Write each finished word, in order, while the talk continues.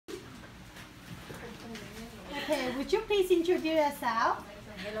Okay, would you please introduce yourself?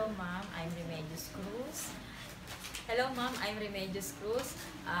 Hello, ma'am. I'm Remedios Cruz. Hello, ma'am. I'm Remedios Cruz.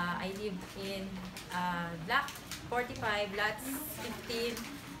 I live in Block 45, Lots 15,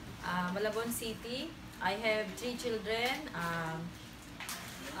 Malabon City. I have 3 children,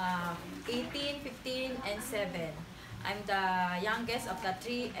 18, 15, and 7. I'm the youngest of the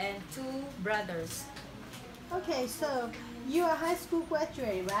 3 and 2 brothers. Okay, so you are a high school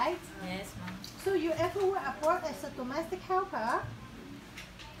graduate, right? Yes, ma'am. So you ever work abroad as a domestic helper?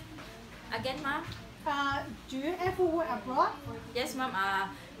 Again, ma'am? Do you ever work abroad? Yes, ma'am.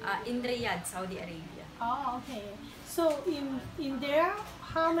 In Riyadh, Saudi Arabia. Oh, okay. So in there,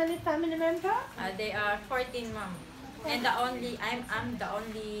 how many family members? They are 14, ma'am. And I'm the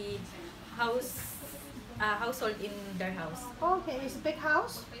only household in their house. Okay, it's a big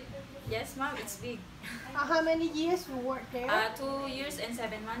house. Yes, ma'am, it's big. How many years you work there? 2 years and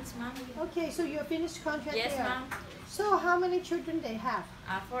 7 months, ma'am. Okay, so you finished contract Yes, there. ma'am. So how many children they have?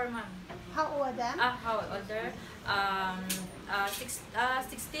 4, ma'am. How old are them? How older?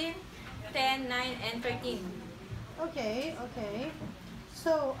 16, 10, 9, and 13. Okay, okay.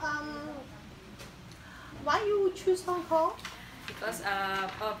 So why you choose Hong Kong? Because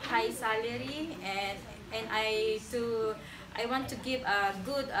of high salary and I want to give a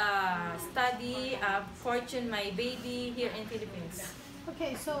good study fortune my baby here in Philippines.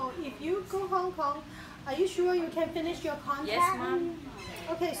 Okay, so if you go Hong Kong, are you sure you can finish your contract? Yes, ma'am.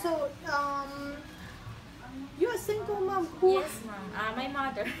 Okay, so you're a single mom. Who? Yes, ma'am. My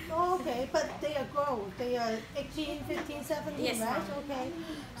mother. Oh, okay, but they are grown. They are 18, 15, 17, Yes, right? ma'am. Okay.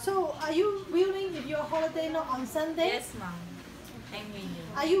 So are you willing if your holiday not on Sunday? Yes, ma'am. I'm willing.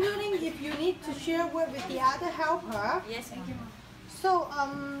 Are you willing if you need to share work with the other helper? Yes, ma'am. So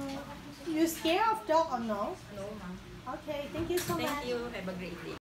you scared of dog or no? No, ma'am. Okay, thank you so much. Thank you. Have a great day.